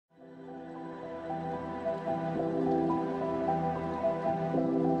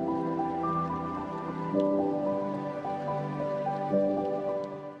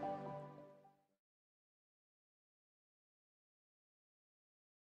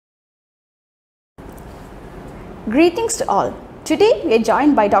Greetings to all. Today we are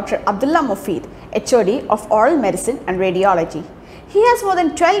joined by Dr. Abdulla Mufeed, HOD of Oral Medicine and Radiology. He has more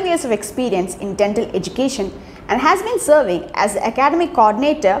than 12 years of experience in dental education and has been serving as the Academic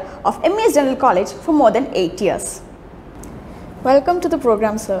Coordinator of MES Dental College for more than 8 years. Welcome to the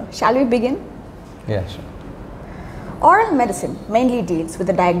program, sir. Shall we begin? Yeah, sure. Oral medicine mainly deals with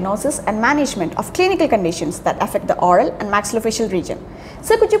the diagnosis and management of clinical conditions that affect the oral and maxillofacial region.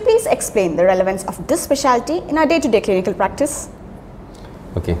 So could you please explain the relevance of this specialty in our day-to-day clinical practice?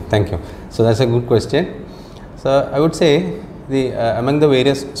 Okay, thank you. So that's a good question. So I would say among the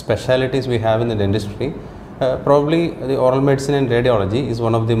various specialties we have in the dentistry, probably the oral medicine and radiology is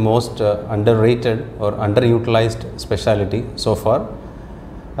one of the most underrated or underutilized specialty so far.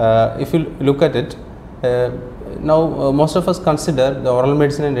 If you look at it, now most of us consider the oral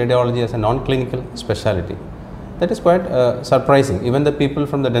medicine and radiology as a non-clinical specialty. That is quite surprising. Even the people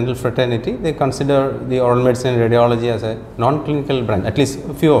from the dental fraternity, they consider the oral medicine and radiology as a non-clinical branch, at least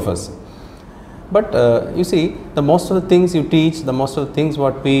a few of us. But you see, the most of the things you teach, the most of the things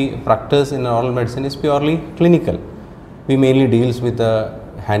what we practice in oral medicine is purely clinical. We mainly deals with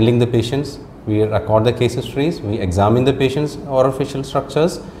handling the patients, we record the case histories, we examine the patient's oral facial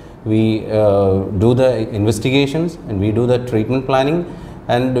structures, we do the investigations, and we do the treatment planning,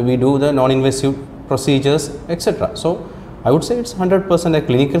 and we do the non-invasive procedures, etc. So I would say it's 100% a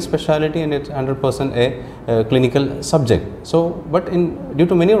clinical specialty and it's 100% a clinical subject. So but due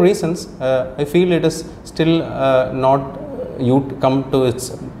to many reasons, I feel it is still not come to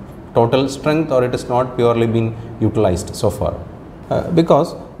its total strength, or it is not purely been utilized so far.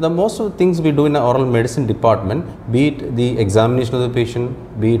 Because the most of the things we do in the oral medicine department, be it the examination of the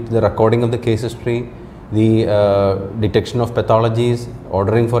patient, be it the recording of the case history, the detection of pathologies,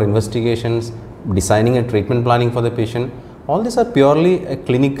 ordering for investigations, designing a treatment planning for the patient, all these are purely a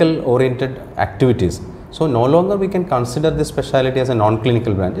clinical oriented activities. So no longer we can consider this specialty as a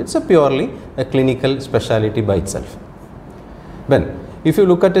non-clinical branch. It's purely a clinical specialty by itself. Then if you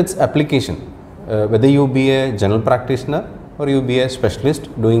look at its application, whether you be a general practitioner or you be a specialist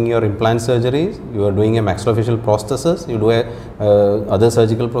doing your implant surgeries, you are doing a maxillofacial prosthesis, you do other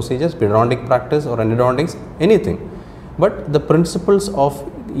surgical procedures, periodontic practice or endodontics, anything. But the principles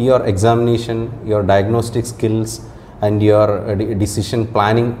of your examination, your diagnostic skills, and your decision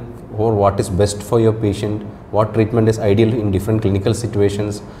planning or what is best for your patient, what treatment is ideal in different clinical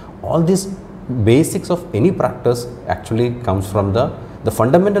situations, all these basics of any practice actually comes from the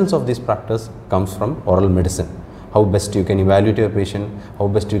fundamentals of this practice comes from oral medicine. How best you can evaluate your patient, how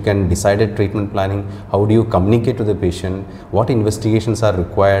best you can decide a treatment planning, how do you communicate to the patient, what investigations are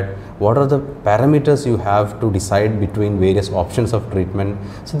required, what are the parameters you have to decide between various options of treatment.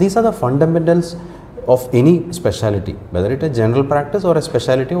 So these are the fundamentals of any specialty, whether it is a general practice or a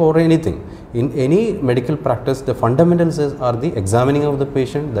specialty or anything. In any medical practice, the fundamentals are the examining of the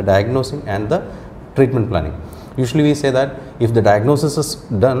patient, the diagnosing and the treatment planning. Usually we say that if the diagnosis is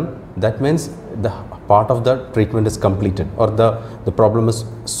done, that means the part of the treatment is completed or the problem is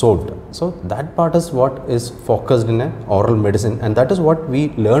solved. So that part is what is focused in oral medicine, and that is what we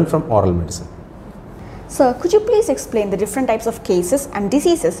learn from oral medicine. Sir, could you please explain the different types of cases and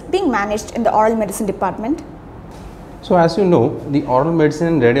diseases being managed in the oral medicine department? So as you know, the oral medicine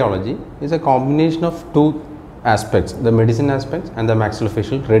and radiology is a combination of two aspects, the medicine aspects and the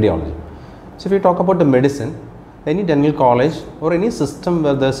maxillofacial radiology. So if you talk about the medicine, any dental college or any system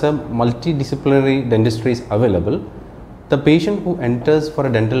where there is a multidisciplinary dentistry is available, the patient who enters for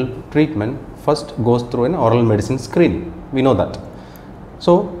a dental treatment first goes through an oral medicine screening. We know that.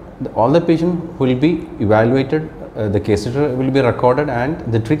 So all the patient will be evaluated, the case will be recorded, and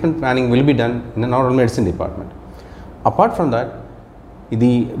the treatment planning will be done in an oral medicine department. Apart from that,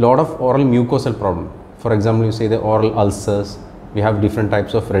 the lot of oral mucosal problem. For example, you say the oral ulcers, we have different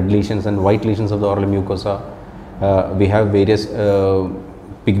types of red lesions and white lesions of the oral mucosa. We have various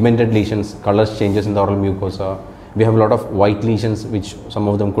pigmented lesions, colors changes in the oral mucosa. We have a lot of white lesions, which some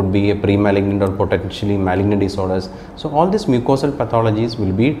of them could be a pre-malignant or potentially malignant disorders. So all these mucosal pathologies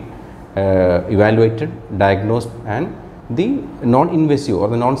will be evaluated, diagnosed, and the non-invasive or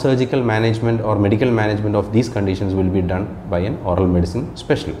the non-surgical management or medical management of these conditions will be done by an oral medicine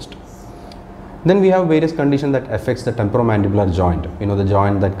specialist. Then we have various conditions that affects the temporomandibular joint, the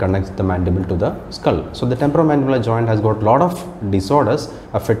joint that connects the mandible to the skull. So the temporomandibular joint has got a lot of disorders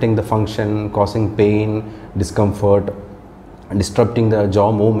affecting the function, causing pain, discomfort, disrupting the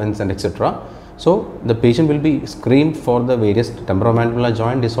jaw movements, and etc. So the patient will be screened for the various temporomandibular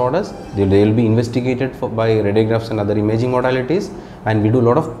joint disorders. They will be investigated by radiographs and other imaging modalities, and we do a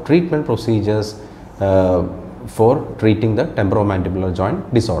lot of treatment procedures for treating the temporomandibular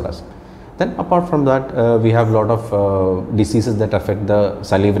joint disorders. Then apart from that, we have a lot of diseases that affect the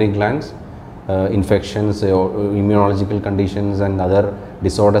salivary glands, infections, immunological conditions and other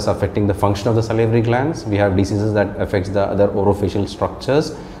disorders affecting the function of the salivary glands. We have diseases that affects the other orofacial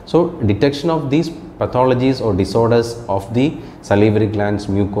structures. So detection of these pathologies or disorders of the salivary glands,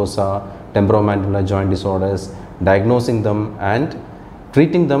 mucosa, temporomandibular joint disorders, diagnosing them and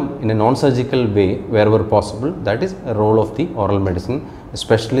treating them in a non-surgical way wherever possible, that is a role of the oral medicine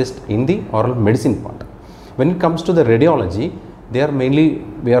specialist in the oral medicine part. When it comes to the radiology, we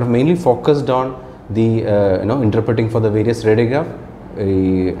are mainly focused on the interpreting for the various radiograph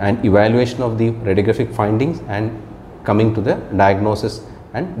and evaluation of the radiographic findings and coming to the diagnosis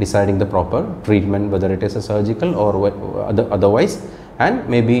and deciding the proper treatment, whether it is a surgical or otherwise, and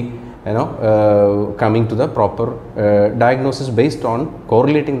maybe coming to the proper diagnosis based on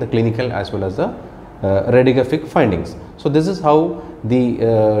correlating the clinical as well as the radiographic findings. So this is how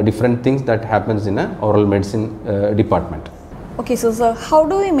the different things that happens in a oral medicine department. Okay, so sir, how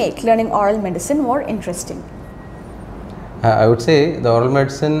do we make learning oral medicine more interesting? I would say the oral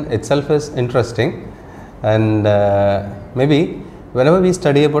medicine itself is interesting, and maybe whenever we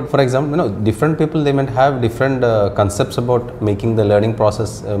study about, for example, different people, they might have different concepts about making the learning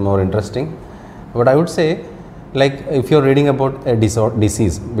process more interesting. But I would say, like if you are reading about a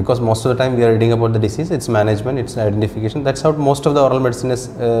disease, because most of the time we are reading about the disease, its management, its identification, that's how most of the oral medicine is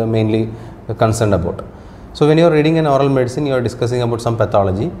mainly concerned about. So when you are reading an oral medicine, you are discussing about some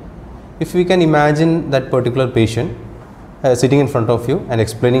pathology. If we can imagine that particular patient sitting in front of you and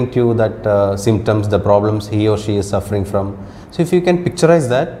explaining to you that symptoms, the problems he or she is suffering from. So if you can picturize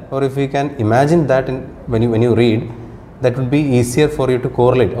that, or if you can imagine that when you read, that would be easier for you to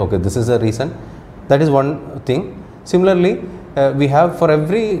correlate. Okay, this is the reason. That is one thing. Similarly, we have for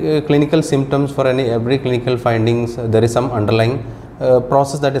every clinical symptoms, for every clinical findings, there is some underlying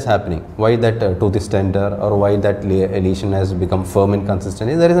process that is happening. Why that tooth is tender, or why that lesion has become firm in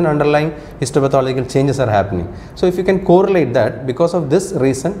consistency. There is an underlying histopathological changes are happening. So if you can correlate that, because of this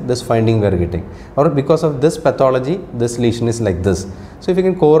reason, this finding we are getting, or because of this pathology, this lesion is like this. So if you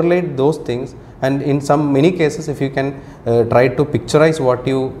can correlate those things, and in many cases, if you can try to picturize what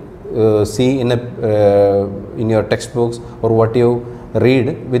you see in your textbooks or what you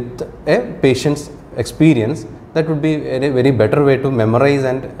read with a patient's experience, that would be a very better way to memorize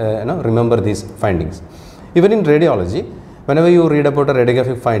and remember these findings. Even in radiology, whenever you read about a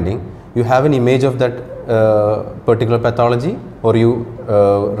radiographic finding, you have an image of that particular pathology, or you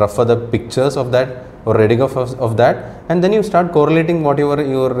refer the pictures of that or radiograph of that, and then you start correlating what you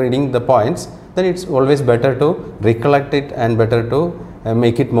are reading the points. Then it's always better to recollect it and better to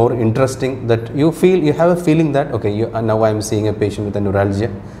make it more interesting, that you have a feeling that okay, now I am seeing a patient with a neuralgia,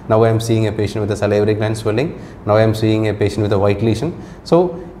 now I am seeing a patient with a salivary gland swelling, now I am seeing a patient with a white lesion.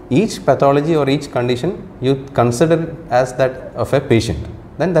 So each pathology or each condition you consider as that of a patient,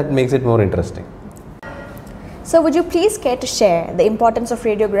 then that makes it more interesting. So would you please care to share the importance of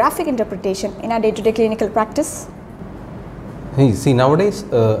radiographic interpretation in our day-to-day clinical practice? Hey, see, nowadays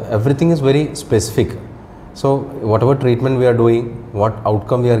everything is very specific. So whatever treatment we are doing, what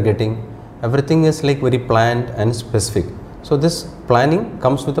outcome we are getting, everything is like very planned and specific. So this planning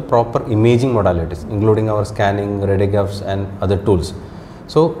comes with the proper imaging modalities, including our scanning, radiographs and other tools.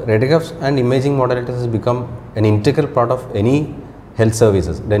 So radiographs and imaging modalities has become an integral part of any health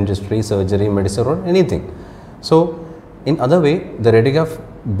services, dentistry, surgery, medicine or anything. So in other way, the radiograph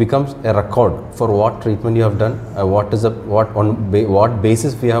becomes a record for what treatment you have done, what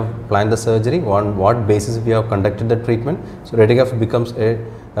basis we have planned the surgery, on what basis we have conducted the treatment. So radiograph becomes a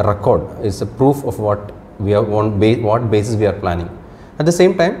record, it's a proof of what we have what basis we are planning. At the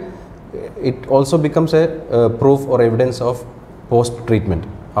same time, it also becomes a proof or evidence of post treatment.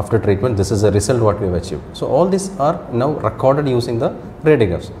 After treatment, this is the result what we have achieved. So all these are now recorded using the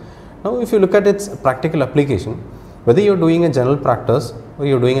radiographs. Now if you look at its practical application, whether you are doing a general practice or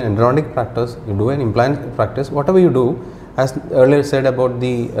you are doing an endodontic practice, you do an implant practice, whatever you do, as earlier said about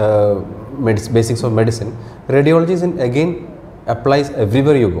the basics of medicine, radiology again applies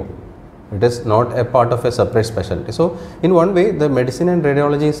everywhere you go. It is not a part of a separate specialty. So in one way, the medicine and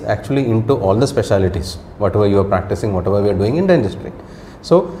radiology is actually into all the specialties, whatever you are practicing, whatever we are doing in dentistry.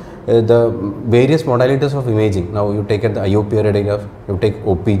 So the various modalities of imaging, now you take the IOP radiograph, you take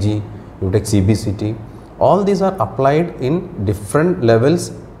OPG, you take CBCT, all these are applied in different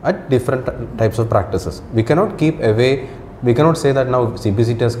levels at different types of practices. We cannot keep away, we cannot say that now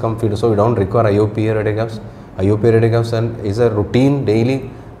CBCT has come, so we don't require IOP radiographs. IOP radiographs is a routine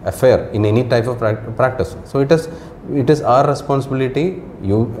daily affair in any type of practice. So it is our responsibility,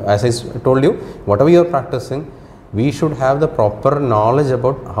 as I told you, whatever you are practicing, we should have the proper knowledge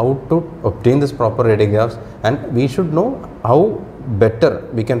about how to obtain this proper radiographs, and we should know how better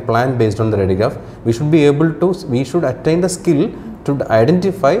we can plan based on the radiograph. We should attain the skill to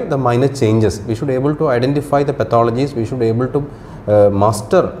identify the minor changes. We should be able to identify the pathologies. We should be able to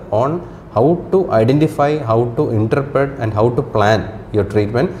master on how to identify, how to interpret, and how to plan your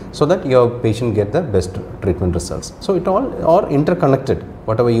treatment so that your patient get the best treatment results. So it all are interconnected.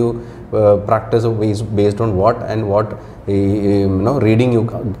 Whatever you practice is based on what and what reading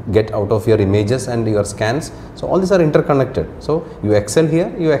you get out of your images and your scans. So all these are interconnected. So you excel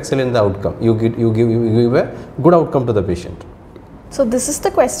here, you excel in the outcome. You give a good outcome to the patient. So this is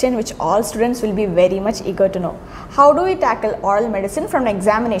the question which all students will be very much eager to know. How do we tackle oral medicine from an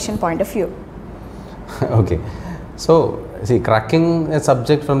examination point of view? Okay, so see, cracking a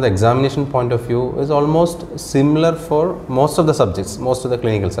subject from the examination point of view is almost similar for most of the subjects, most of the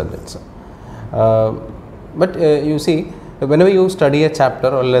clinical subjects. But you see, whenever you study a chapter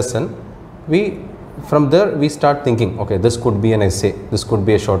or lesson, from there we start thinking, okay, this could be an essay, this could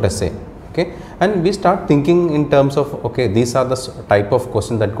be a short essay. Okay, and we start thinking in terms of, okay, these are the type of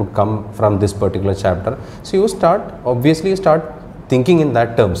questions that could come from this particular chapter. So you obviously start thinking in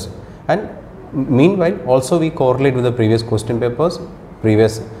that terms, and meanwhile also we correlate with the previous question papers. We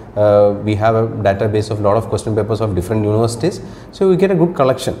have a database of lot of question papers of different universities, so we get a good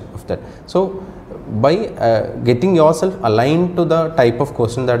collection of that. So by getting yourself aligned to the type of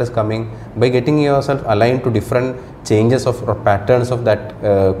question that is coming, by getting yourself aligned to different changes of or patterns of that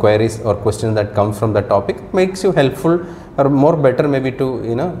queries or questions that come from the topic, makes you helpful or more better maybe to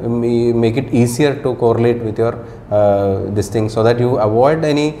make it easier to correlate with your this thing, so that you avoid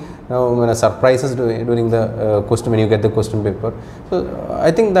any surprises during the question when you get the question paper. So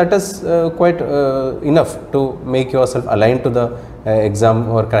I think that is quite enough to make yourself aligned to the exam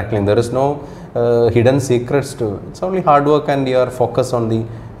or cracking. There is no hidden secrets to it. It's only hard work and your focus on the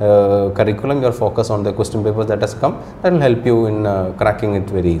curriculum, your focus on the question papers that has come, that will help you in cracking it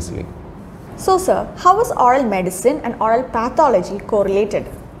very easily. So sir, how is oral medicine and oral pathology correlated?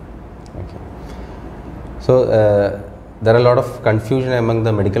 Okay. So there are a lot of confusion among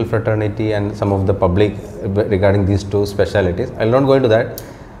the medical fraternity and some of the public regarding these two specialities. I will not go into that.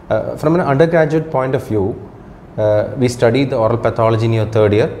 From an undergraduate point of view, we study the oral pathology in your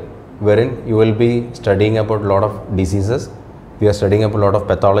third year, wherein you will be studying about a lot of diseases. We are studying about a lot of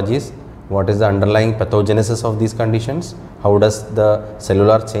pathologies. What is the underlying pathogenesis of these conditions? How does the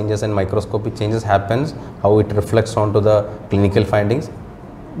cellular changes and microscopic changes happens? How it reflects onto the clinical findings?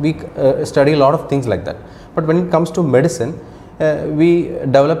 We study a lot of things like that. But when it comes to medicine, we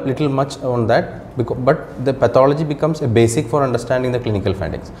develop little much on that, but the pathology becomes a basic for understanding the clinical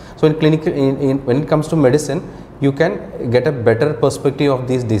findings. So when it comes to medicine, you can get a better perspective of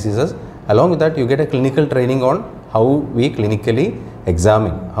these diseases. Along with that, you get a clinical training on how we clinically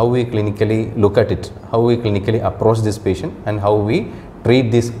examine, how we clinically look at it, how we clinically approach this patient, and how we treat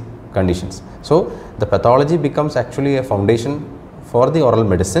these conditions. So the pathology becomes actually a foundation for the oral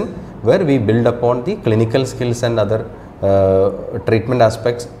medicine, where we build upon the clinical skills and other treatment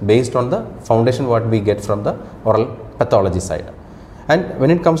aspects based on the foundation what we get from the oral pathology side. And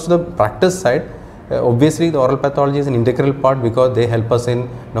when it comes to the practice side, obviously the oral pathology is an integral part, because they help us in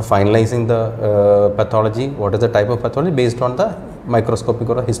finalizing the pathology, what is the type of pathology based on the microscopic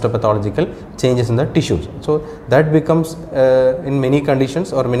or histopathological changes in the tissues. So that becomes in many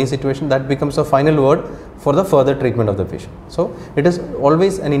conditions or many situations, that becomes a final word for the further treatment of the patient. So it is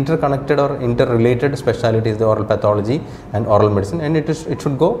always an interconnected or interrelated specialty is the oral pathology and oral medicine, and it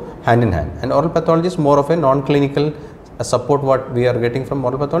should go hand in hand. And oral pathology is more of a non-clinical support. What we are getting from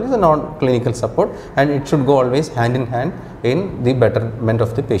oral pathology is a non-clinical support, and it should go always hand in hand in the betterment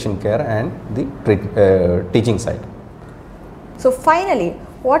of the patient care and the teaching side. So finally,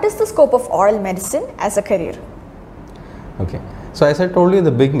 what is the scope of oral medicine as a career? Okay, so as I told you in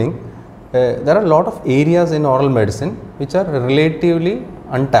the beginning, there are a lot of areas in oral medicine which are relatively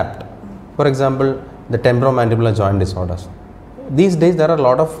untapped. For example, the temporomandibular joint disorders. These days there are a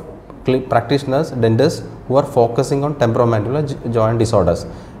lot of practitioners, dentists, who are focusing on temporomandibular joint disorders,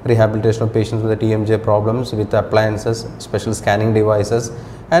 rehabilitation of patients with the TMJ problems with appliances, special scanning devices,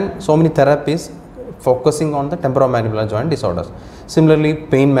 and so many therapies focusing on the temporomandibular joint disorders. Similarly,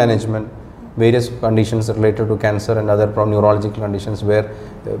 pain management, various conditions related to cancer and other neurological conditions where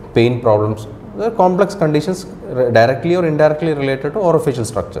pain problems, the complex conditions directly or indirectly related to orificial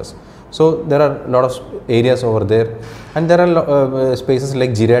structures. So there are a lot of areas over there, and there are spaces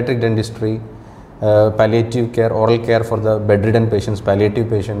like geriatric dentistry, palliative care, oral care for the bedridden patients, palliative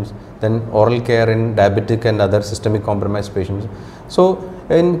patients, then oral care in diabetic and other systemic compromised patients. So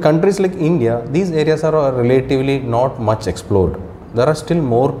in countries like India, these areas are relatively not much explored. There are still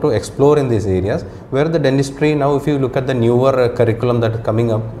more to explore in these areas, where the dentistry now, if you look at the newer curriculum that is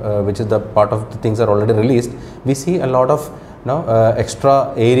coming up, which is the part of the things are already released, we see a lot of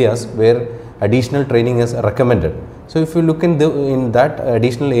extra areas where additional training is recommended. So if you look in that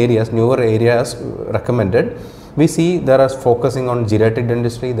additional areas, newer areas recommended, we see there is focusing on geriatric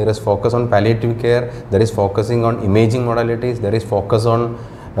dentistry, there is focus on palliative care, there is focusing on imaging modalities, there is focus on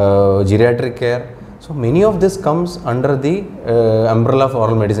geriatric care. So many of this comes under the umbrella of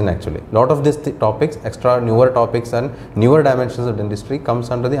oral medicine actually. Lot of these topics, extra newer topics and newer dimensions of dentistry comes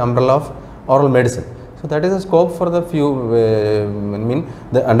under the umbrella of oral medicine. So that is a scope for the few,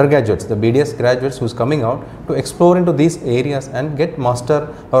 the undergraduates, the BDS graduates who is coming out to explore into these areas and get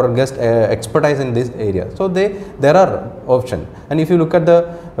master or get expertise in this area. So there are options. And if you look at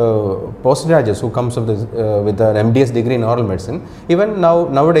the postgraduates who comes with an MDS degree in oral medicine, even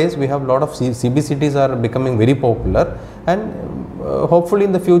nowadays we have a lot of CBCTs are becoming very popular, and hopefully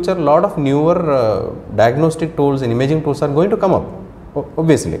in the future a lot of newer diagnostic tools and imaging tools are going to come up,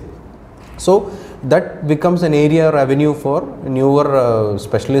 obviously. So that becomes an area or avenue for newer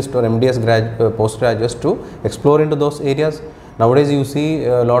specialist or MDS postgraduates to explore into those areas. Nowadays you see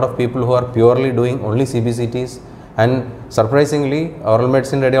a lot of people who are purely doing only CBCTs, and surprisingly oral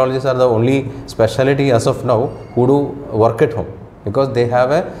medicine radiologists are the only specialty as of now who do work at home, because they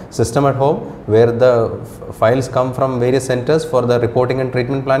have a system at home where the files come from various centers for the reporting and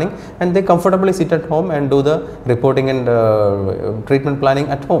treatment planning, and they comfortably sit at home and do the reporting and treatment planning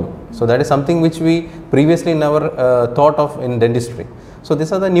at home. So that is something which we previously never thought of in dentistry. So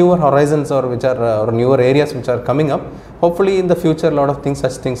these are the newer horizons or which are or newer areas which are coming up. Hopefully in the future a lot of things,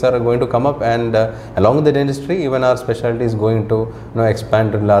 such things are going to come up, and along with the dentistry even our specialty is going to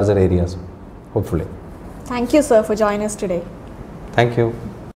expand to larger areas, hopefully. Thank you, sir, for joining us today. Thank you.